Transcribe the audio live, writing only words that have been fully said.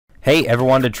Hey, ever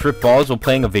wanted to trip balls while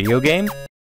playing a video game?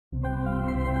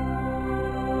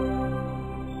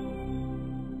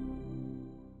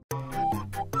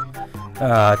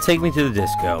 Take me to the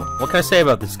disco. What can I say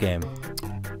about this game?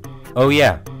 Oh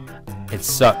yeah, it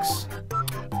sucks.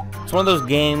 It's one of those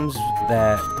games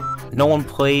that no one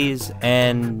plays,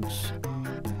 and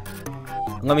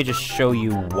let me just show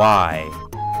you why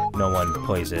no one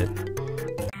plays it.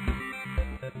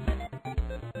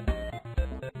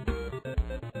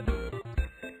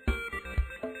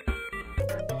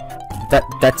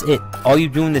 That's it. All you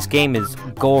do in this game is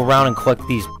go around and collect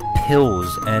these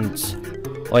pills, and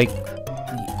like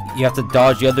you have to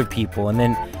dodge the other people, and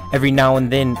then every now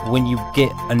and then when you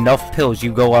get enough pills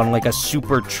you go on like a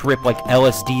super trip, like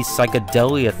LSD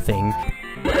psychedelia thing.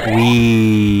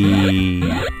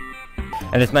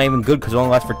 And it's not even good because it only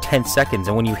lasts for 10 seconds,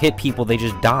 and when you hit people they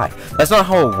just die. That's not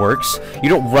how it works. You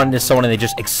don't run into someone and they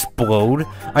just explode.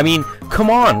 I mean, come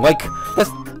on, like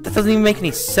that doesn't even make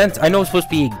any sense. I know it's supposed to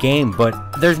be a game, but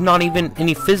there's not even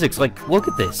any physics. Like, look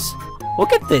at this.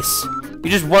 Look at this.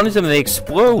 You just run into them and they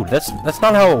explode. That's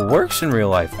not how it works in real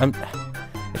life.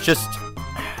 It's just,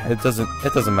 it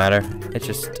doesn't matter. It's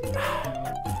just,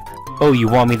 oh, you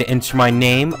want me to enter my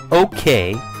name?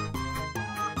 Okay.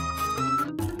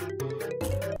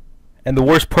 And the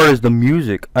worst part is the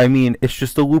music. I mean, it's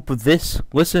just a loop of this.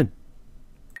 Listen.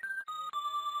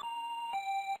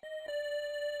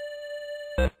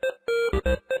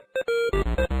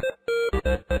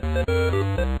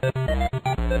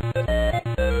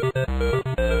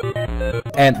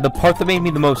 And the part that made me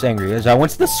the most angry is I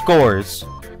went to the scores,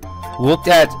 looked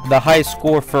at the highest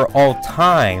score for all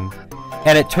time,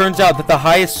 and it turns out that the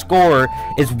highest score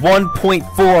is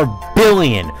 1.4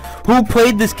 billion. Who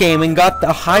played this game and got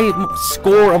the highest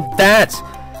score of that?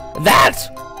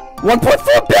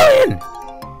 1.4 billion!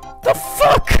 The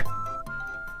fuck?